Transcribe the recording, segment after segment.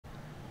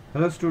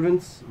Hello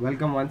students,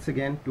 welcome once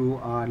again to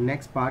our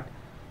next part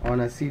on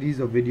a series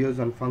of videos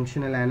on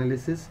functional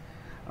analysis.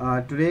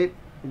 Today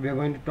we are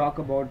going to talk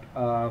about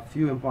a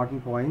few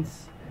important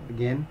points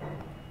again,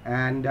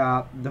 and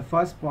the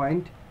first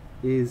point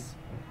is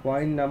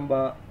point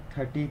number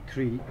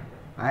 33.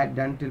 I had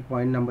done till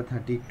point number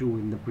 32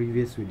 in the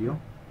previous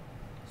video.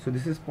 So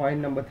this is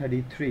point number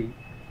 33.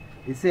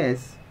 It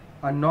says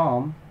a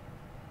norm,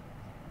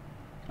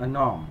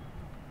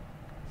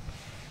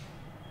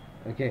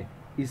 okay,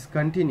 is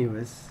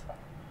continuous.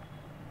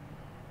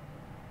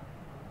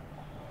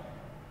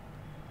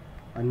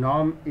 A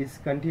norm is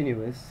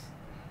continuous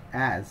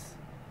as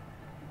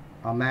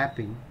a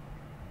mapping.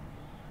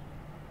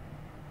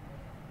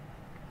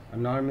 A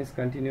norm is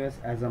continuous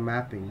as a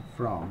mapping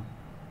from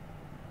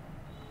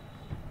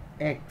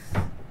X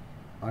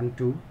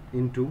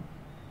into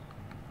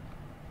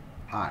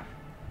R.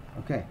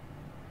 Okay.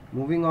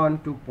 Moving on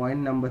to point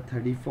number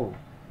 34.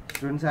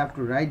 Students have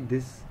to write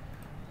this,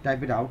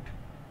 type it out.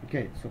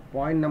 Okay, so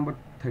point number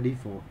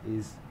 34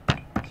 is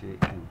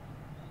H-A-N,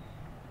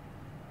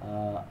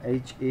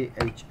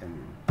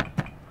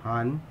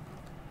 Hahn,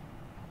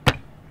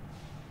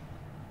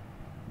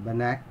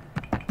 Banach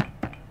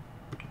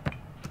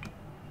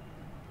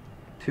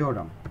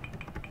theorem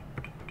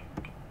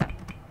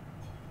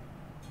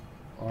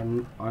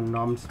on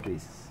norm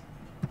space.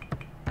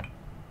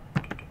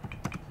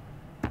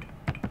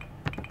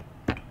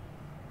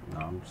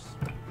 Norm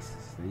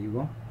space. There you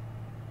go.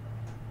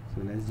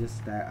 So let's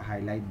just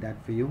highlight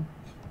that for you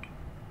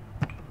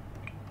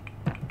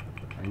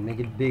and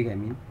make it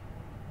big,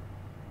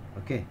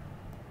 okay.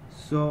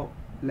 So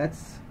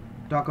let's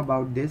talk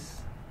about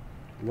this.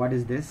 What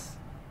is this?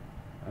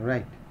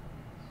 Alright,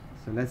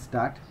 so let's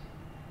start.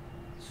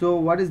 So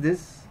what is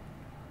this?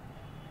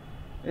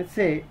 Let's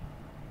say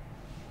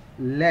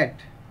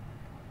let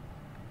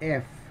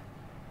F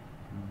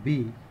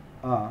be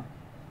a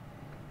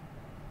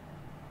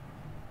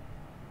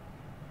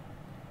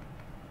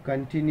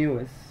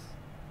continuous,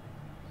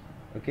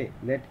 okay,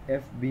 let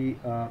F be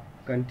a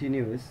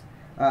continuous,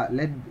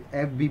 let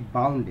F be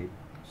bounded,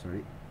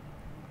 sorry,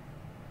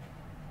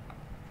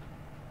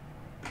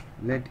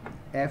 let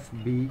F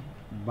be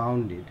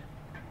bounded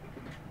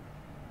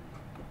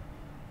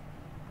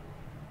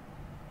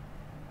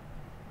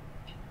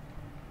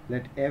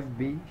let F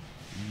be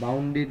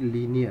bounded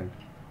linear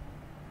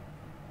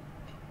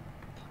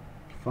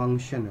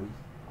functional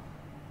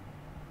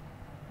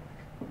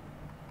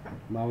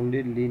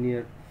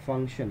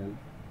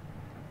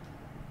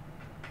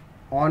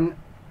on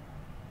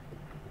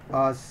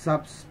a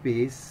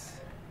subspace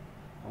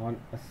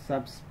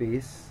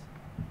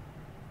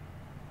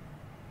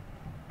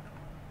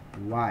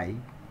Y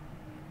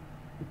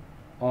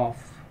of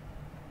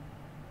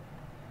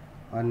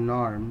a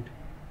normed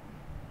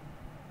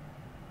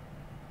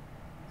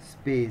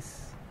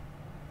space,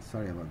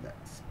 sorry about that,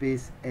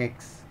 space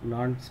X,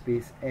 normed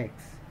space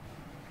X,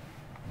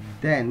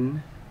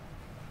 then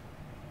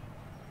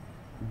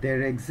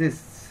there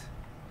exists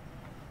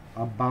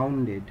a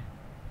bounded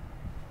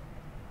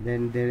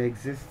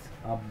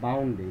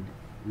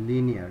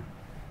linear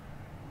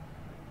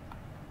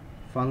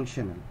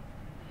functional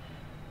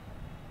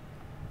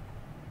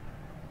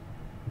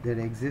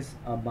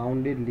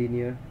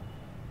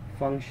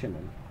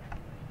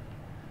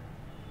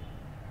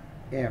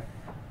F,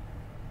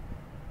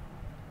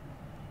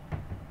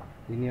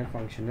 linear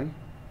functional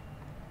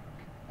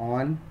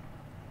on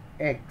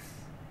X,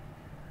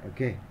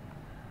 okay,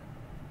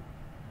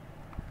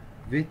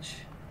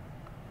 which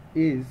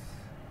is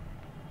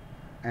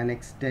an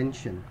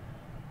extension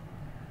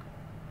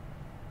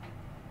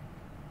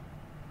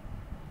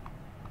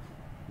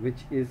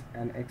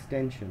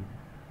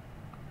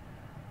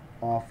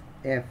of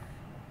F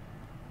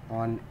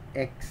on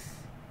X,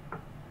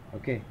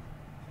 okay,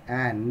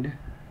 and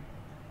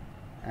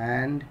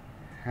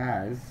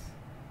has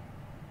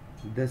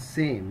the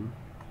same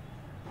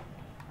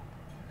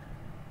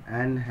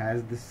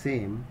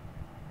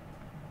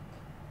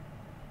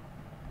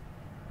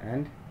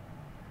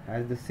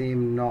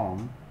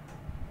norm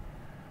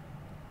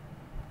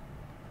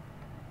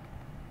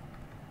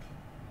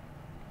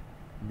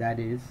that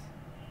is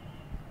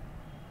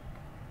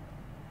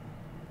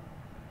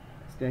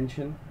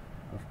extension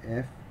of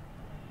F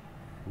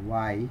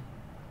Y,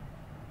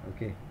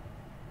 okay,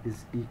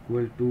 is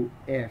equal to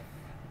F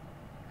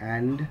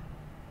and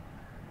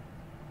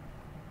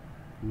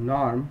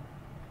norm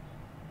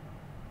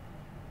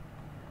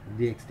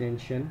the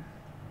extension,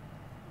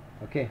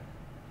 okay,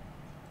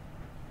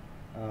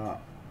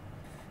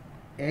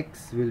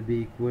 X will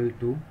be equal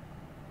to,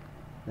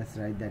 let's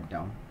write that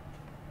down,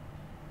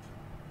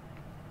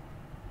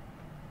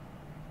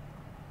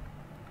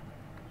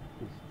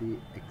 is the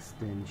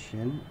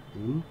extension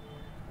in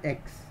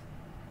X,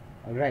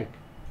 alright,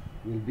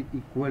 will be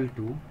equal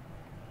to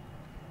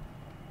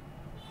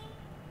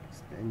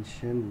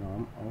extension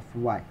norm of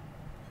Y.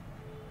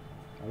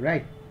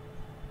 Alright,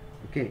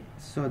 okay,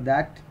 so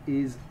that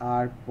is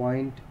our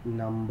point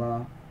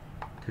number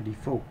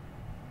 34.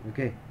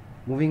 Okay,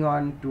 moving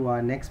on to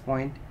our next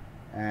point,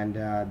 and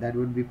that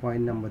would be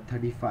point number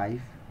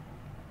 35.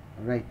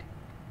 Right,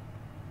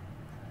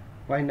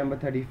 point number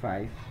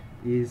 35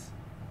 is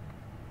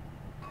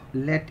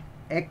let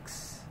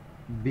X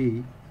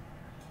be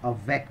a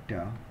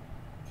vector,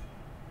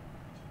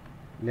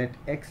 let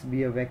X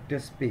be a vector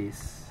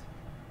space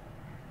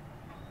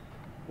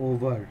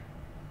over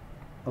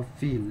a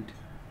field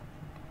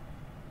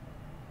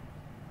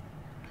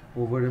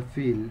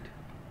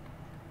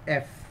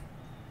F,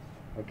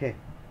 okay,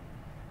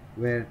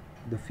 where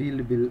the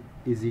field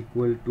is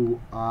equal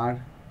to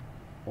R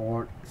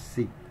or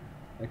C,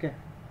 okay.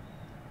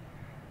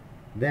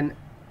 Then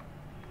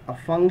a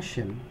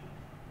function,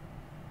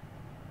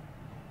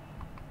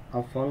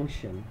 okay,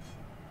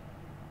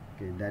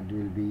 that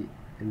will be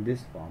in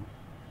this form,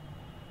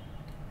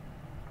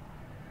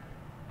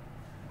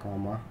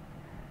 comma,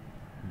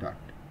 dot.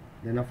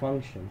 Then a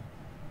function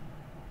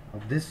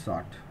of this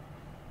sort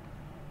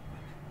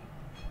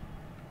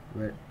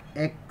where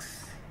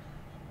X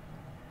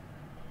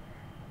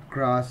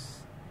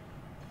cross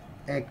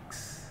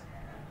X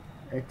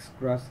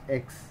cross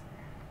X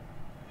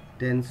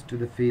tends to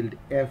the field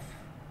F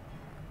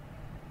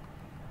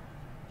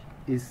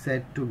is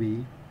said to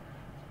be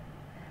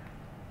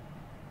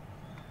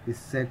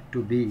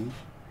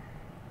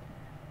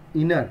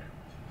inner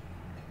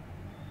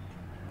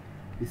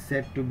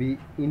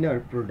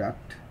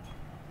product,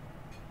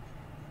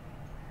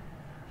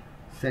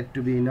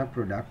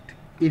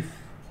 if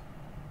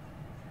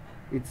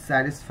it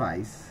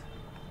satisfies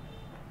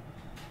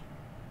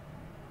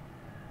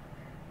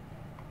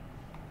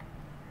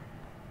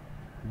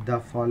the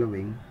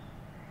following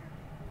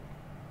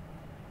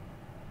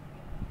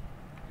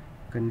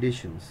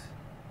conditions.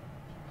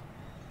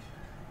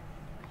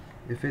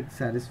 If it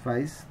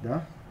satisfies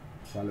the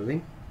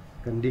following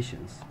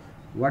conditions.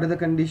 What are the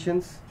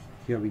conditions?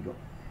 Here we go.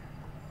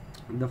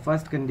 The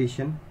first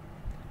condition,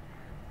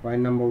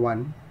 point number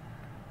 1,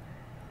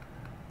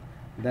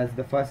 that's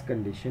the first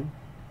condition.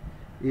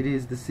 It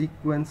is the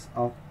sequence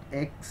of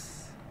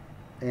x,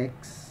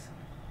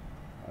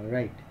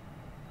 alright,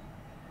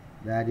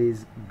 that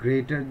is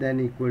greater than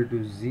equal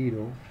to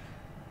 0,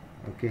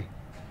 okay,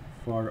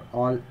 for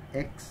all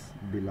x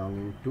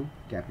belonging to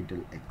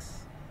capital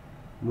X.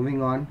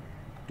 Moving on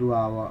to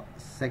our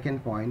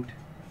second point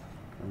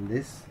on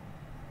this,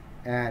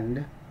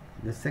 and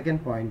the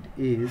second point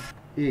is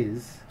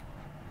this,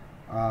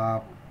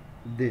 that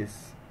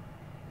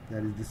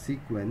is the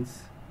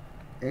sequence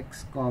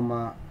x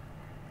comma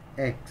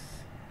x,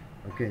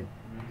 okay,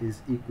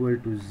 is equal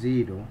to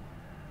 0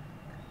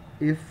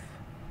 if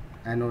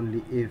and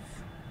only if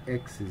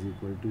x is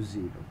equal to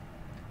 0.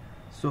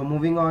 So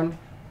moving on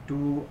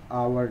to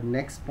our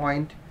next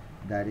point,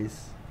 that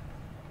is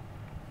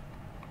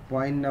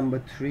point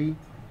number 3,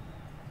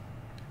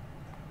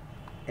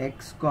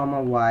 x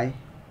comma y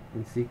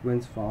in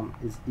sequence form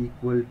is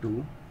equal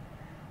to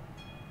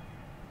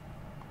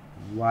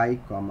y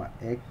comma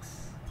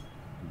x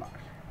bar,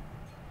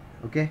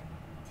 okay.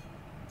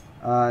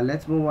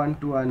 Let's move on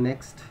to our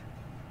next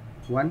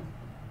one,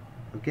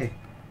 okay,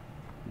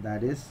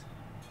 that is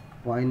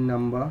point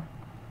number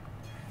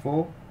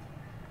 4,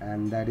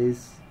 and that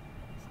is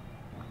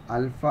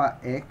alpha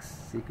x,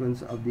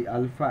 sequence of the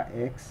alpha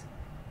x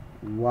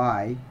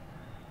y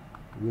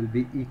will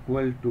be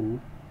equal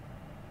to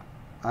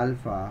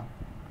alpha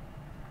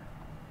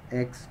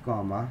x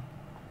comma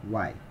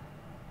y,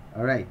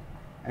 alright.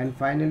 And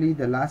finally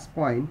the last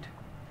point,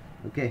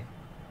 okay,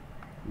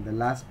 the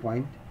last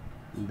point,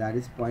 that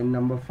is point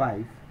number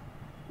 5.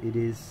 It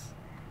is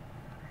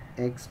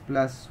x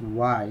plus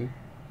y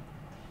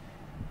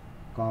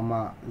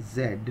comma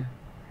z,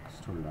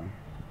 hold on,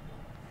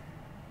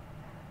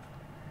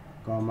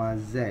 comma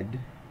z,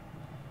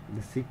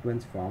 the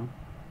sequence form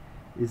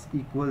is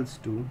equals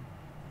to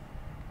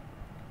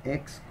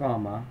x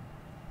comma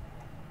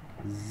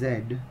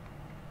z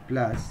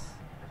plus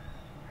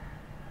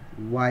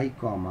y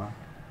comma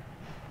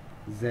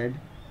z,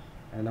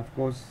 and of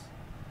course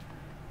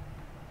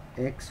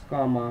x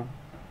comma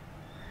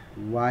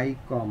y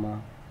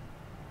comma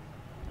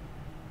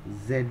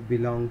z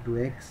belong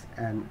to x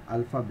and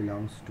alpha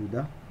belongs to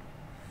the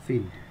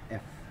field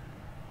F.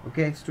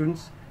 Okay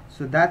students,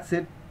 so that's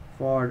it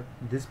for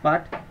this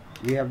part.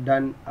 We have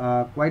done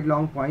quite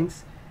long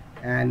points,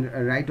 and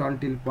right on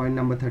till point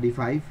number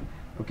 35.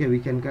 Okay,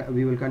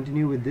 we will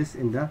continue with this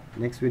in the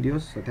next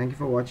videos. So thank you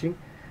for watching.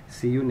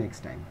 See you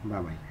next time.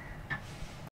 Bye bye.